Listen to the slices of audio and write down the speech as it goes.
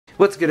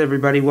What's good,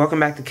 everybody? Welcome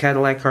back to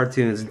Cadillac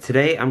Cartoonz, and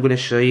today I'm going to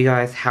show you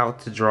guys how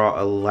to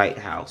draw a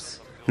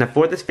lighthouse. Now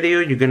for this video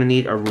you're going to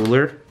need a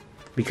ruler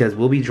because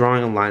we'll be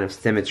drawing a line of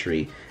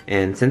symmetry,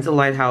 and since a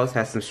lighthouse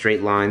has some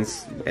straight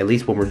lines, at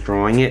least when we're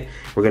drawing it,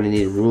 we're going to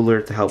need a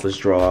ruler to help us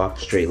draw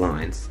straight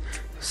lines.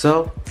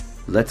 So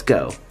let's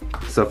go.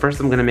 So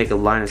first I'm going to make a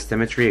line of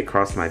symmetry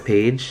across my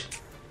page.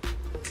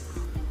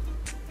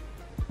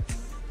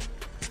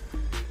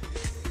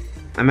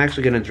 I'm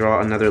actually going to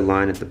draw another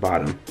line at the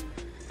bottom,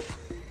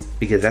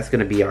 because that's going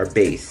to be our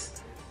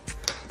base.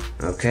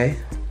 Okay?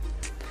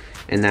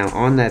 And now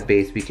on that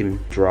base we can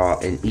draw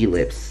an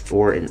ellipse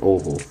or an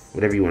oval,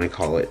 whatever you want to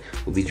call it.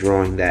 We'll be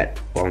drawing that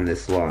on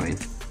this line.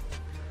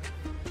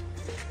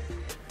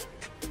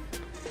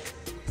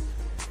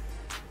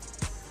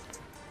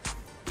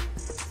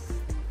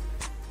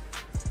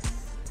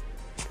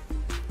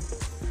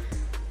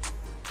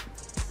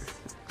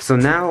 So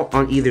now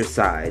on either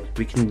side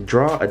we can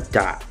draw a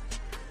dot.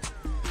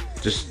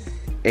 Just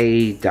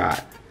a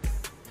dot.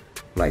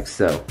 Like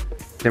so.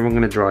 Then we're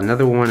going to draw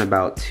another one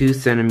about 2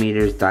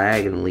 centimeters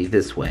diagonally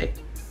this way.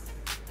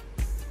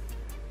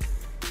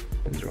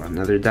 And draw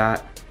another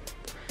dot.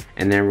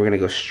 And then we're going to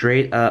go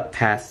straight up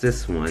past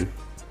this one.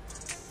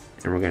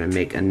 And we're going to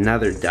make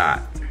another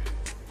dot.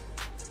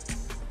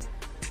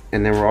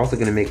 And then we're also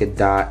going to make a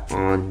dot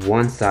on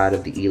one side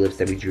of the ellipse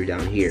that we drew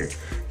down here.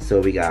 So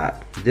we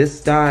got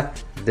this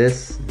dot,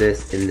 this,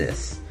 and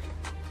this.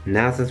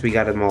 Now since we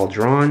got them all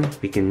drawn,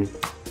 we can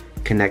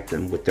connect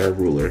them with our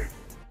ruler.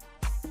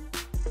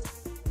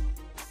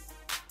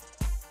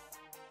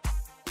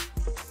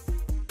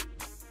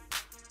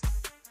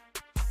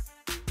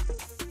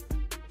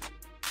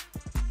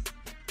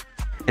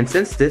 And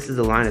since this is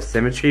a line of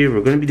symmetry, we're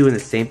going to be doing the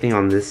same thing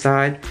on this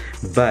side,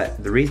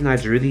 but the reason I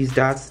drew these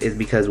dots is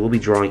because we'll be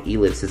drawing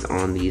ellipses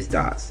on these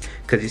dots.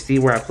 Because you see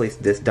where I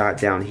placed this dot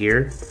down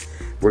here?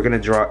 We're going to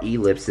draw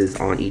ellipses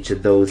on each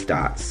of those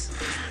dots.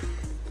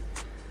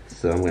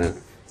 So I'm going to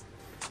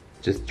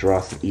just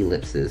draw some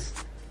ellipses.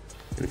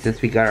 And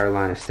since we got our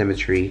line of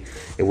symmetry,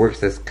 it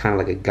works as kind of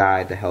like a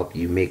guide to help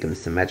you make them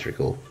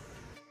symmetrical.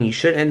 You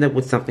should end up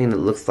with something that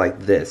looks like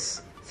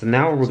this. So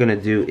now what we're going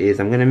to do is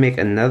I'm going to make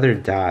another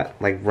dot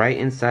like right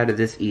inside of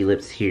this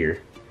ellipse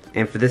here.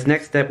 And for this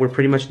next step we're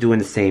pretty much doing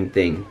the same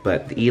thing,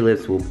 but the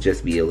ellipse will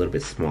just be a little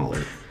bit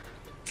smaller.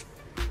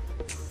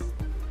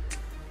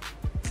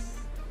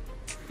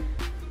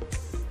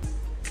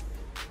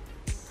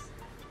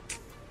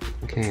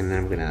 Okay, and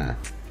then I'm going to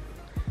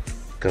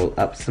go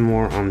up some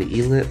more on the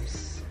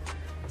ellipse.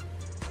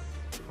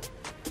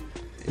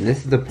 And this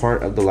is the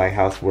part of the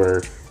lighthouse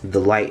where the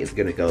light is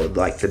going to go,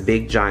 like the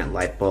big giant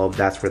light bulb,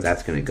 that's where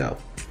that's going to go.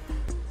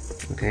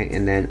 Okay,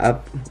 and then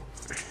up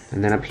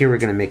here we're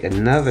going to make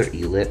another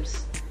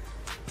ellipse,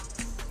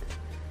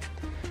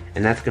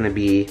 and that's going to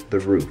be the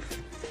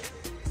roof.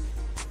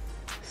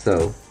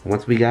 So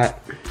once we got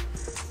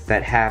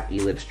that half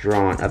ellipse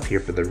drawn up here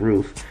for the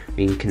roof,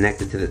 we can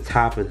connect it to the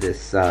top of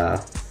this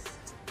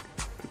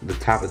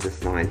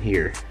line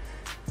here.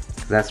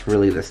 That's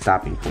really the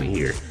stopping point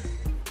here.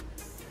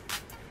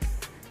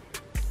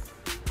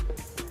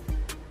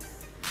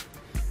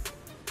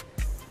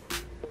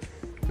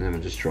 And I'm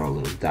going to just draw a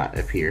little dot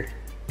up here.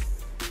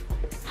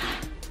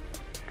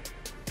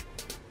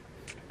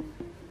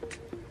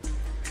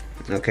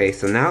 Okay,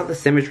 so now the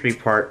symmetry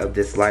part of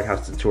this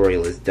lighthouse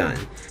tutorial is done.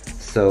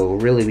 So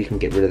really we can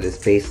get rid of this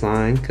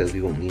baseline because we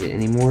won't need it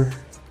anymore.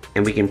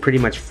 And we can pretty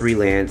much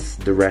freelance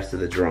the rest of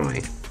the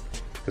drawing.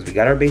 Because we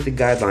got our basic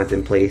guidelines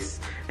in place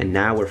and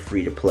now we're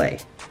free to play.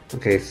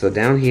 Okay, so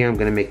down here I'm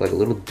going to make like a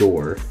little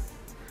door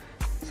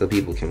so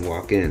people can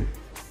walk in.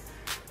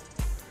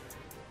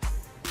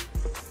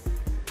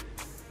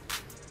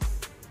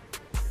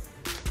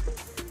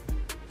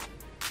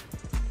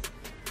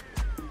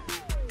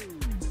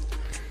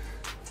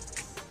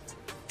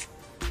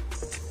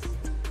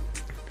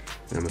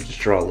 And I'm going to just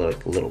draw a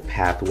little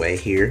pathway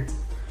here.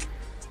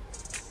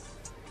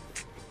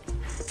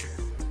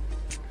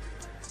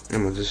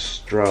 I'm going to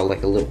just draw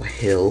like a little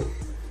hill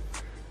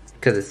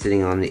because it's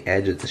sitting on the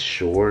edge of the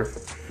shore.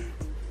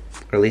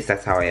 Or at least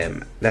that's how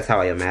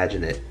I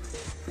imagine it.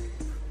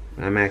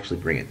 I'm actually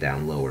bring it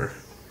down lower.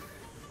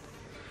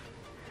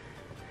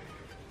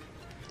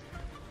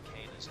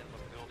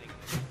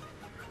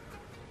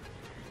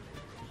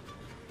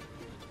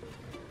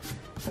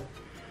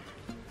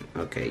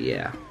 Okay,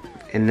 yeah.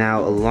 And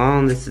now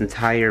along this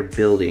entire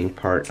building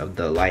part of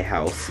the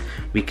lighthouse,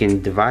 we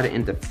can divide it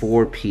into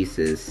 4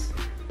 pieces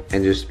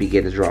and just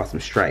begin to draw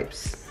some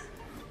stripes.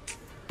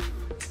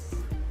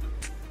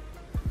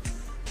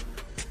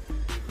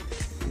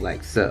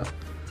 Like so.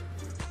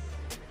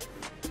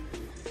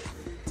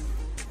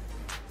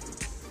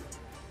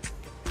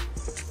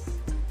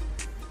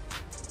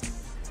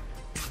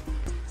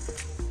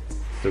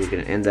 So we're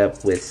gonna end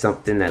up with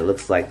something that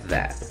looks like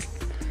that.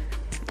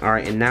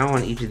 Alright, and now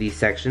on each of these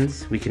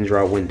sections, we can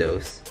draw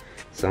windows.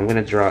 So I'm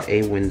gonna draw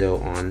a window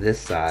on this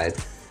side.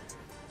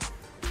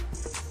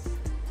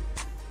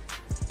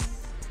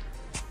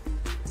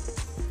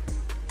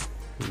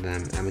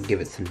 Then I'm gonna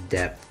give it some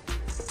depth.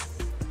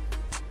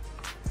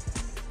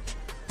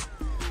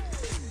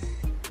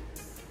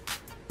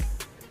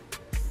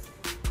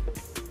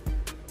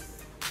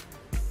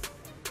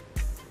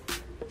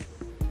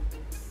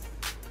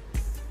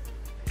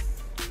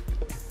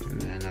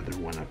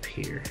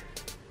 here.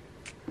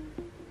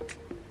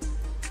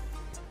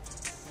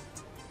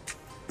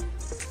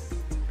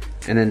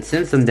 And then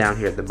since I'm down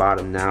here at the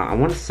bottom now, I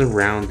want to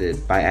surround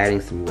it by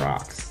adding some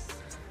rocks.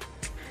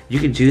 You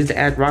can choose to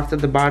add rocks at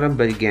the bottom,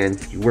 but again,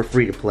 we're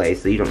free to play,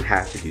 so you don't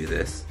have to do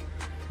this.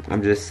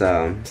 I'm just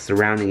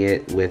surrounding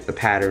it with a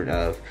pattern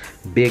of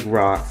big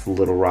rocks,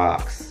 little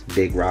rocks,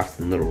 big rocks,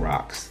 and little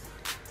rocks.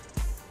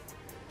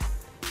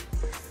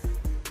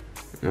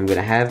 I'm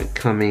gonna have it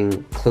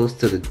coming close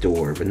to the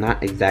door, but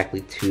not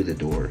exactly to the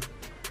door,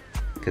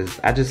 because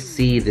I just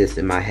see this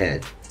in my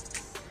head.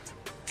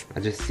 I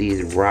just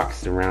see rocks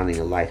surrounding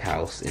a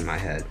lighthouse in my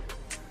head.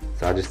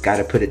 So I just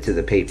gotta put it to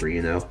the paper,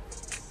 you know?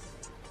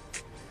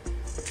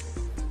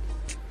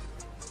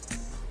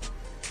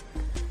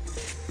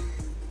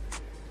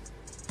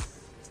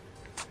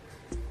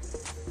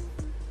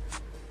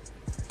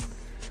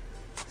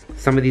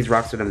 Some of these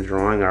rocks that I'm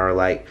drawing are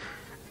like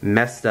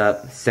messed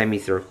up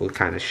semicircle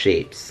kind of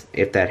shapes,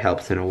 if that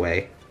helps in a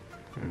way.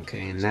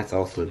 Okay, and that's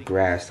also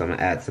grass, so I'm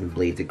gonna add some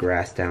blades of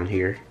grass down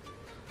here.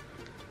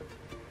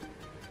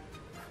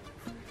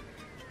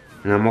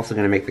 And I'm also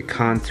gonna make the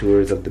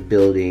contours of the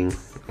building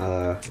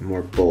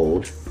more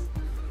bold,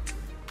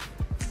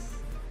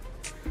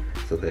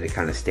 so that it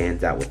kind of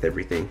stands out with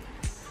everything.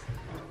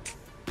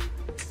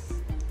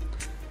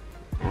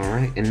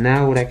 Alright, and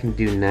now what I can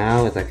do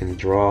now is I can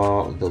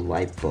draw the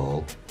light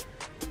bulb.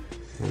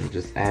 So I'm gonna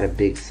just add a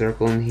big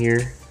circle in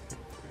here.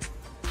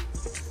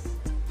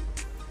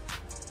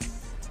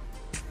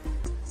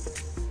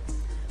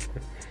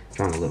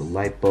 Drawing a little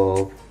light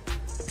bulb.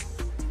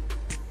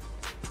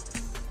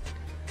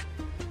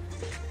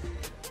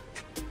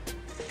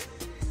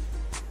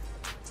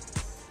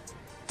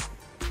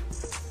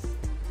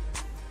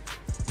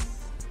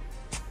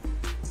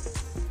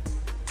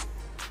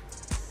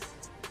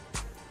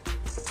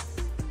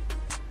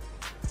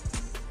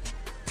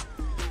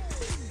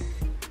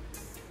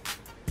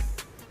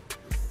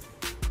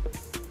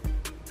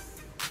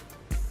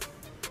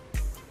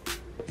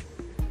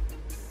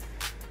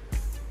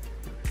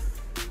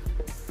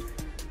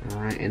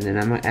 Alright, and then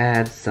I'm going to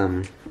add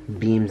some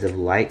beams of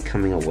light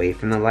coming away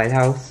from the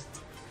lighthouse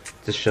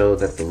to show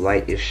that the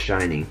light is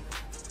shining.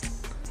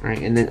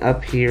 Alright, and then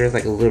up here is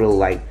like a little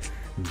like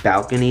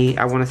balcony,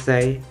 I want to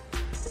say.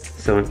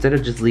 So instead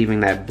of just leaving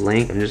that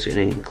blank, I'm just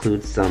going to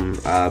include some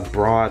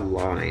broad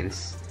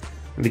lines.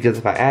 Because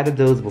if I added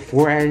those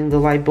before adding the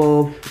light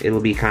bulb, it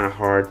will be kind of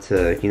hard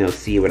to, you know,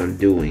 see what I'm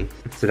doing.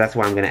 So that's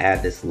why I'm going to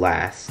add this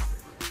last.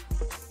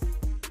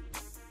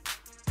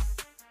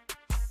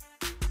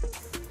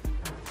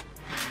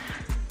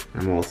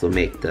 I'm also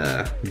make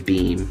the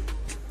beam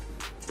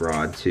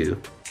broad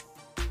too.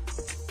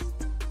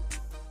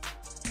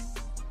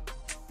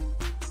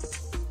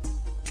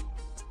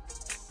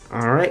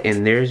 Alright,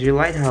 and there's your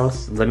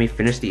lighthouse. Let me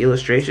finish the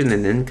illustration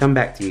and then come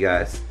back to you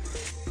guys.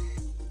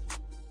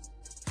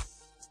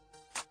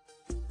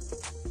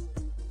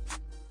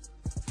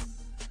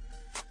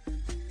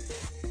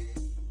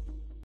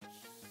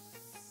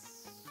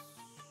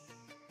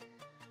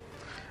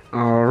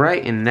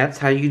 Alright, and that's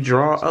how you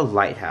draw a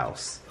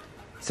lighthouse.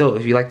 So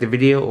if you liked the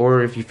video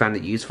or if you found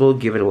it useful,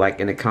 give it a like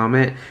and a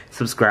comment,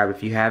 subscribe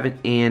if you haven't,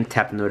 and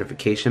tap the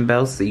notification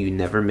bell so you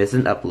never miss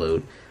an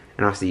upload.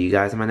 And I'll see you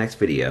guys in my next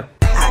video.